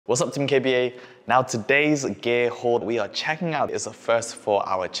What's up, Team KBA? Now today's gear haul we are checking out is a first for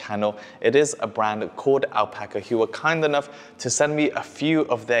our channel. It is a brand called ALPAKA who were kind enough to send me a few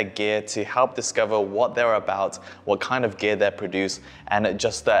of their gear to help discover what they're about, what kind of gear they produce, and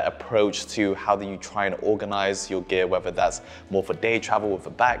just their approach to how do you try and organize your gear, whether that's more for day travel with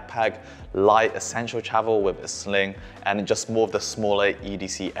a backpack, light essential travel with a sling, and just more of the smaller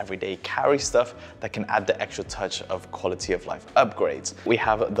EDC everyday carry stuff that can add the extra touch of quality of life upgrades. We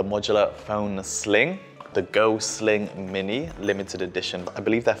have the modular phone sling, the Go Sling Mini limited edition. I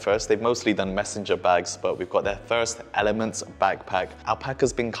believe they're first. They've mostly done messenger bags, but we've got their first Elements backpack.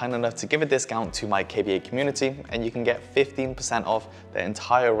 ALPAKA's been kind enough to give a discount to my KBA community, and you can get 15% off the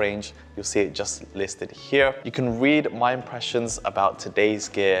entire range. You'll see it just listed here. You can read my impressions about today's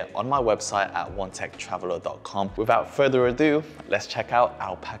gear on my website at onetechtraveler.com. Without further ado, let's check out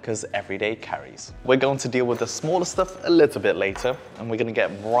ALPAKA's everyday carries. We're going to deal with the smaller stuff a little bit later, and we're gonna get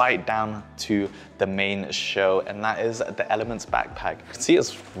right down to the main show, and that is the Elements backpack. You can see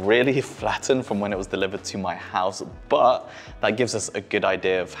it's really flattened from when it was delivered to my house, but that gives us a good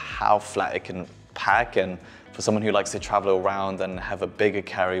idea of how flat it can pack. And for someone who likes to travel around and have a bigger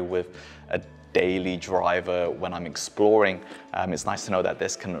carry with a daily driver when I'm exploring, it's nice to know that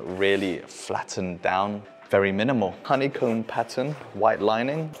this can really flatten down. Very minimal. Honeycomb pattern, white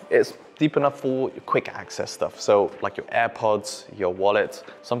lining. It's deep enough for quick access stuff. So like your AirPods, your wallet,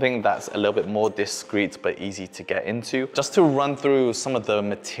 something that's a little bit more discreet but easy to get into. Just to run through some of the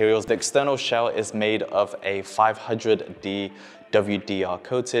materials, the external shell is made of a 500D WDR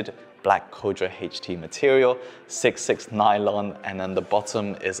coated black Codra HT material, 6/6 nylon, and then the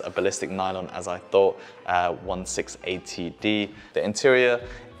bottom is a ballistic nylon, as I thought, 1680D. The interior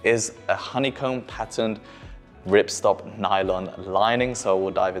is a honeycomb patterned ripstop nylon lining, so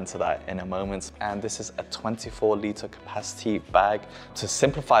we'll dive into that in a moment. And this is a 24-liter capacity bag. To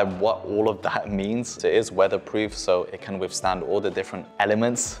simplify what all of that means, it is weatherproof, so it can withstand all the different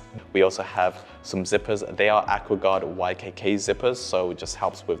elements. We also have some zippers. They are AquaGuard YKK zippers, so it just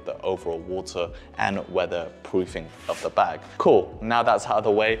helps with the overall water and weatherproofing of the bag. Cool, now that's out of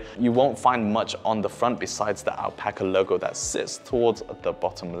the way. You won't find much on the front besides the ALPAKA logo that sits towards the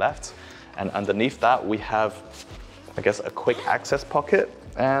bottom left. And underneath that, we have, I guess, a quick access pocket,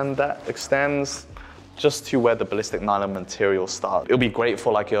 and that extends just to where the ballistic nylon material starts. It'll be great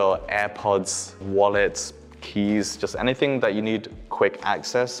for like your AirPods, wallets, keys, just anything that you need quick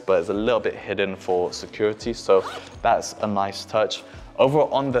access, but it's a little bit hidden for security, so that's a nice touch. Over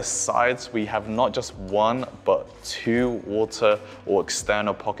on the sides, we have not just one, but two water or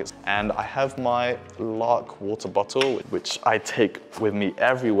external pockets. And I have my Lark water bottle, which I take with me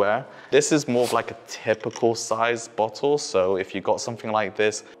everywhere. This is more of like a typical size bottle. So if you got something like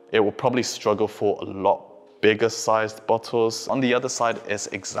this, it will probably struggle for a lot bigger sized bottles. On the other side, it's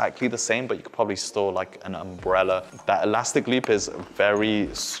exactly the same, but you could probably store like an umbrella. That elastic loop is very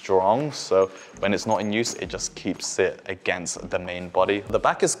strong, so when it's not in use, it just keeps it against the main body. The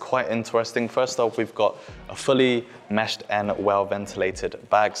back is quite interesting. First off, we've got a fully meshed and well-ventilated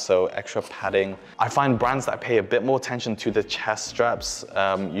bag, so extra padding. I find brands that pay a bit more attention to the chest straps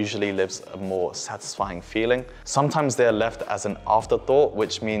usually lives a more satisfying feeling. Sometimes they're left as an afterthought,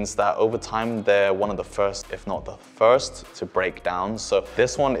 which means that over time, they're one of the first, if not the first, to break down. So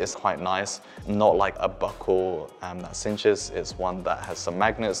this one is quite nice, not like a buckle that cinches. It's one that has some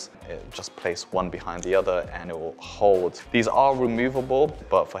magnets. It just place one behind the other and it will hold. These are removable,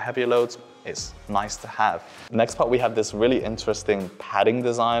 but for heavier loads, it's nice to have. Next part, we have this really interesting padding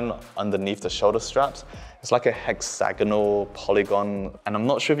design underneath the shoulder straps. It's like a hexagonal polygon, and I'm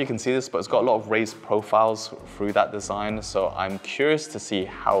not sure if you can see this, but it's got a lot of raised profiles through that design. So I'm curious to see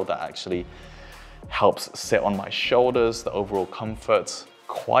how that actually helps sit on my shoulders, the overall comfort.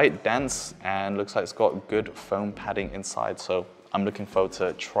 Quite dense, and looks like it's got good foam padding inside, so I'm looking forward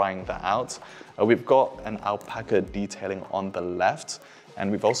to trying that out. We've got an ALPAKA detailing on the left, and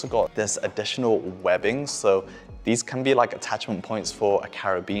we've also got this additional webbing. So these can be like attachment points for a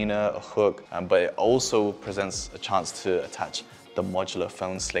carabiner, a hook, but it also presents a chance to attach the modular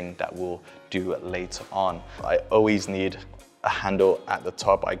phone sling that we'll do later on. I always need a handle at the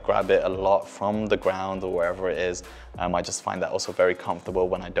top. I grab it a lot from the ground or wherever it is. I just find that also very comfortable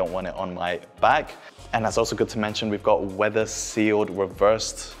when I don't want it on my back. And that's also good to mention, we've got weather sealed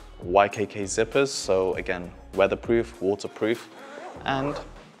reversed YKK zippers. So again, weatherproof, waterproof, and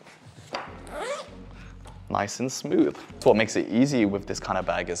nice and smooth. So what makes it easy with this kind of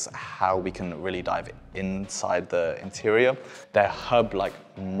bag is how we can really dive inside the interior. Their hub, like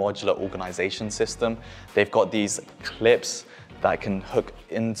modular organization system, they've got these clips that can hook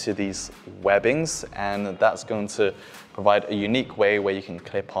into these webbings, and that's going to provide a unique way where you can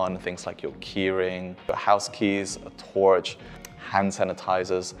clip on things like your keyring, your house keys, a torch, hand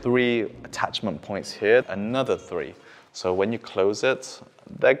sanitizers. 3 attachment points here, another 3. So when you close it,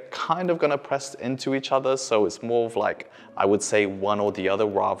 they're kind of gonna press into each other. So it's more of like, I would say one or the other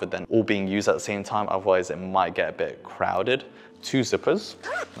rather than all being used at the same time. Otherwise it might get a bit crowded. 2 zippers.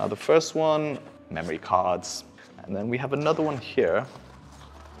 Now the first one, memory cards. And then we have another one here.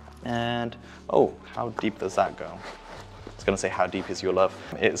 And, oh, how deep does that go? I was gonna say, how deep is your love?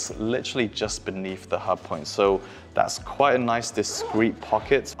 It's literally just beneath the hub point. So that's quite a nice discreet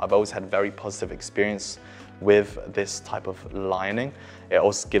pocket. I've always had very positive experience with this type of lining. It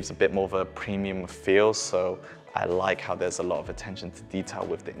also gives a bit more of a premium feel. So I like how there's a lot of attention to detail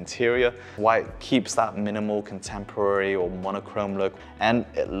with the interior. White keeps that minimal contemporary or monochrome look, and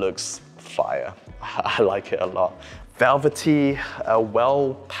it looks fire. I like it a lot. Velvety,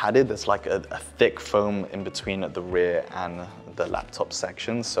 well padded. There's like a thick foam in between the rear and the laptop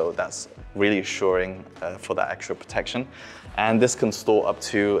section. So that's really assuring for that extra protection. And this can store up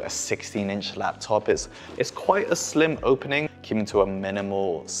to a 16-inch laptop. It's quite a slim opening. Keeping to a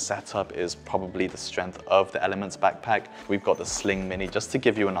minimal setup is probably the strength of the Elements backpack. We've got the Sling Mini. Just to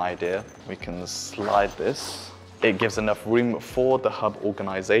give you an idea, we can slide this. It gives enough room for the hub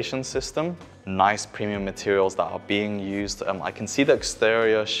organization system. Nice premium materials that are being used. I can see the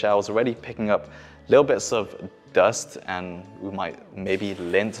exterior shells already picking up little bits of dust and we might maybe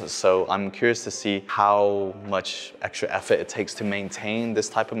lint. So I'm curious to see how much extra effort it takes to maintain this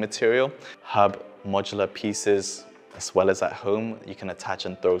type of material. Hub modular pieces, as well as at home, you can attach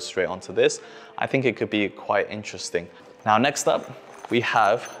and throw straight onto this. I think it could be quite interesting. Now, next up, we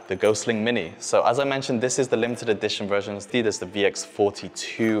have the Sling Mini. So as I mentioned, this is the limited edition version. This is the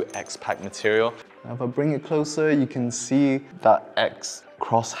VX42 X-Pack material. Now, if I bring it closer, you can see that X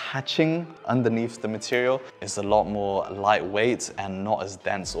cross hatching underneath the material is a lot more lightweight and not as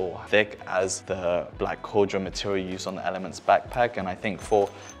dense or thick as the black Cordura material used on the Elements backpack. And I think for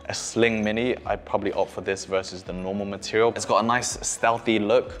a Sling Mini, I'd probably opt for this versus the normal material. It's got a nice stealthy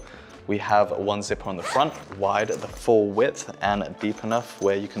look. We have 1 zipper on the front, wide at the full width and deep enough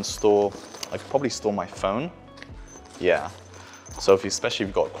where you can store, I could probably store my phone. Yeah, so especially if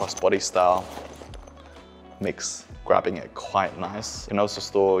you've got crossbody style, makes grabbing it quite nice. You can also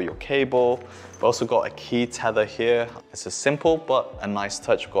store your cable. We've also got a key tether here. It's a simple but a nice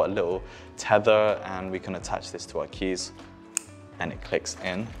touch. We've got a little tether and we can attach this to our keys and it clicks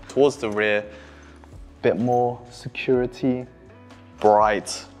in. Towards the rear, bit more security,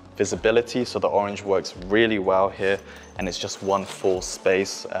 bright visibility, so the orange works really well here, and it's just one full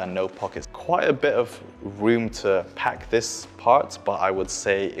space, no pockets. Quite a bit of room to pack this part, but I would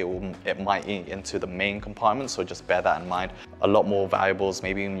say it might eat into the main compartment, so just bear that in mind. A lot more valuables,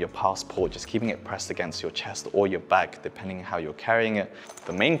 maybe even your passport, just keeping it pressed against your chest or your back, depending on how you're carrying it.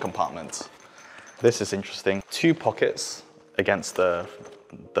 The main compartment, this is interesting. 2 pockets against the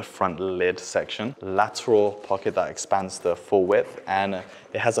front lid section, lateral pocket that expands the full width, and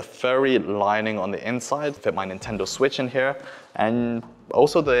it has a furry lining on the inside. Fit my Nintendo Switch in here, and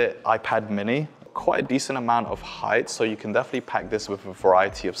also the iPad mini. Quite a decent amount of height, so you can definitely pack this with a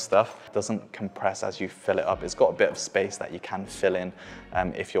variety of stuff. It doesn't compress as you fill it up. It's got a bit of space that you can fill in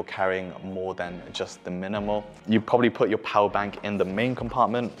if you're carrying more than just the minimal. You probably put your power bank in the main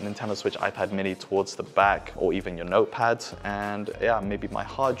compartment, Nintendo Switch, iPad mini towards the back, or even your notepad. And yeah, maybe my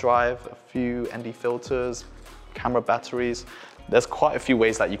hard drive, a few ND filters, camera batteries. There's quite a few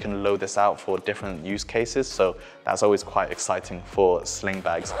ways that you can load this out for different use cases, so that's always quite exciting for sling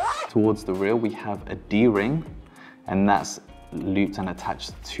bags. Towards the rear, we have a D-ring, and that's looped and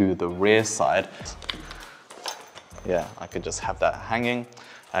attached to the rear side. Yeah, I could just have that hanging,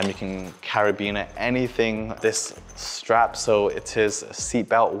 and you can carabiner anything. This strap, so it is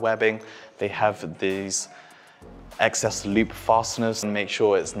seatbelt webbing. They have these excess loop fasteners and make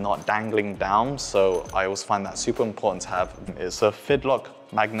sure it's not dangling down. So I always find that super important to have. It's a Fidlock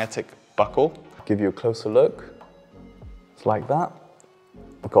magnetic buckle. Give you a closer look. It's like that.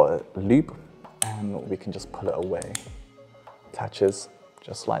 We've got a loop and we can just pull it away. Attaches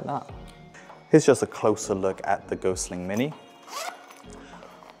just like that. Here's just a closer look at the Sling Mini.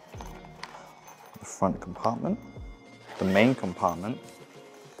 The front compartment, the main compartment.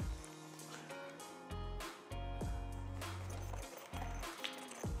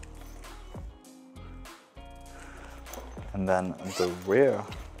 And then the rear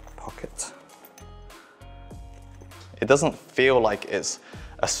pocket. It doesn't feel like it's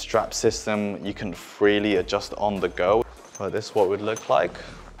a strap system you can freely adjust on the go, but this is what it would look like.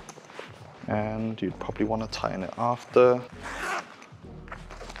 And you'd probably want to tighten it after.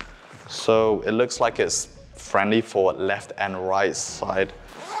 So it looks like it's friendly for left and right side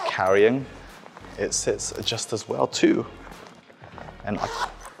carrying. It sits just as well too. And I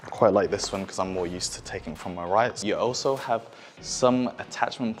quite like this one because I'm more used to taking from my right. You also have some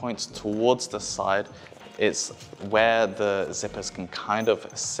attachment points towards the side. It's where the zippers can kind of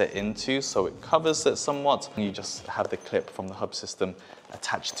sit into, so it covers it somewhat. You just have the clip from the hub system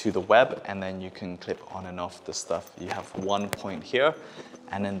attached to the web, and then you can clip on and off the stuff. You have one point here,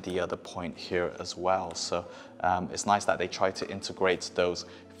 and then the other point here as well. So it's nice that they try to integrate those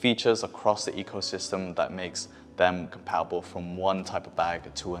features across the ecosystem that makes them compatible from one type of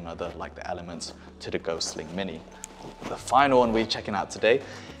bag to another, like the Elements to the Go Sling Mini. The final one we're checking out today,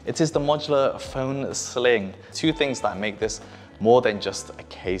 it is the modular phone sling. Two things that make this more than just a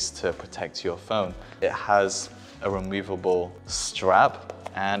case to protect your phone. It has a removable strap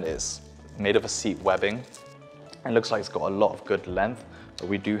and it's made of a seat webbing. It looks like it's got a lot of good length, but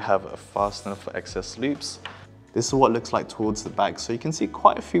we do have a fastener for excess loops. This is what it looks like towards the back. So you can see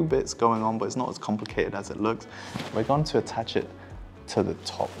quite a few bits going on, but it's not as complicated as it looks. We're going to attach it to the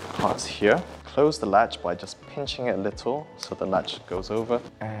top parts here. Close the latch by just pinching it a little so the latch goes over,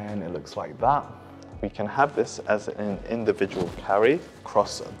 and it looks like that. We can have this as an individual carry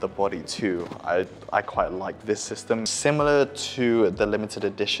across the body too. I quite like this system. Similar to the limited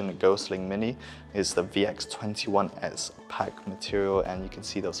edition Go Sling Mini is the VX21S pack material, and you can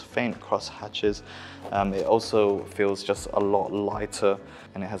see those faint cross hatches. It also feels just a lot lighter,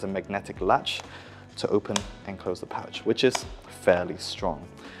 and it has a magnetic latch to open and close the pouch, which is fairly strong.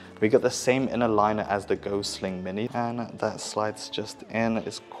 We got the same inner liner as the Go Sling Mini, and that slides just in.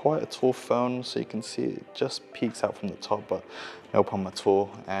 It's quite a tall phone, so you can see it just peeks out from the top, but no problem at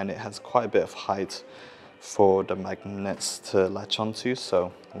all. And it has quite a bit of height for the magnets to latch onto,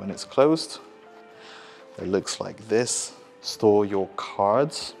 so when it's closed, it looks like this. Store your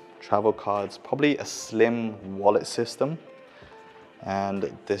cards, travel cards, probably a slim wallet system.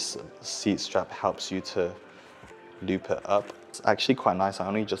 And this seat strap helps you to loop it up. It's actually quite nice. I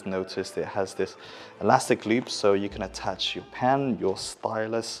only just noticed it has this elastic loop, so you can attach your pen, your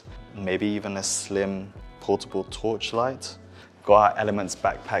stylus, maybe even a slim portable torch light. Got our Elements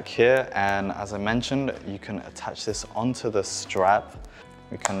backpack here, and as I mentioned, you can attach this onto the strap.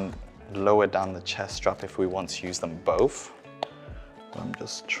 We can lower down the chest strap if we want to use them both. I'm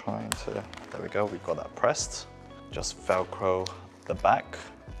just trying to, there we go, we've got that pressed. Just Velcro the back.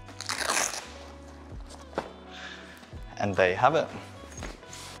 And there you have it.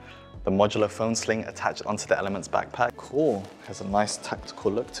 The modular phone sling attached onto the Elements backpack. Cool, has a nice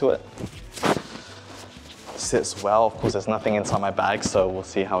tactical look to it. Sits well. Of course, there's nothing inside my bag, so we'll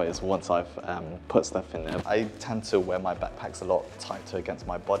see how it is once I've put stuff in there. I tend to wear my backpacks a lot tighter against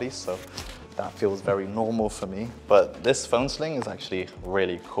my body, so that feels very normal for me. But this phone sling is actually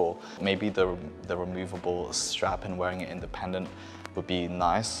really cool. Maybe the removable strap and wearing it independent would be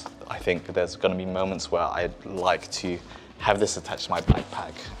nice. I think there's gonna be moments where I'd like to have this attached to my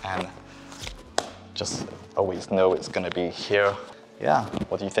backpack and just always know it's gonna be here. Yeah,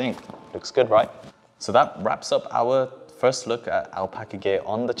 what do you think? Looks good, right? So that wraps up our first look at ALPAKA gear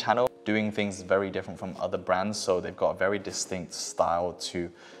on the channel. Doing things very different from other brands, so they've got a very distinct style to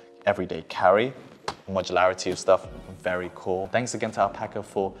everyday carry. Modularity of stuff, very cool. Thanks again to ALPAKA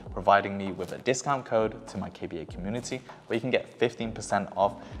for providing me with a discount code to my KBA community, where you can get 15%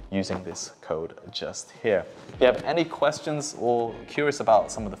 off using this code just here. If you have any questions or curious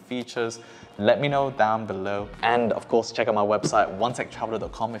about some of the features, let me know down below. And of course, check out my website,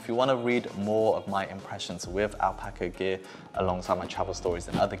 onetechtraveler.com, if you want to read more of my impressions with ALPAKA gear alongside my travel stories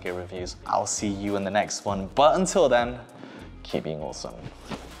and other gear reviews. I'll see you in the next one. But until then, keep being awesome.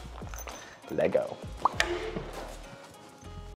 Lego.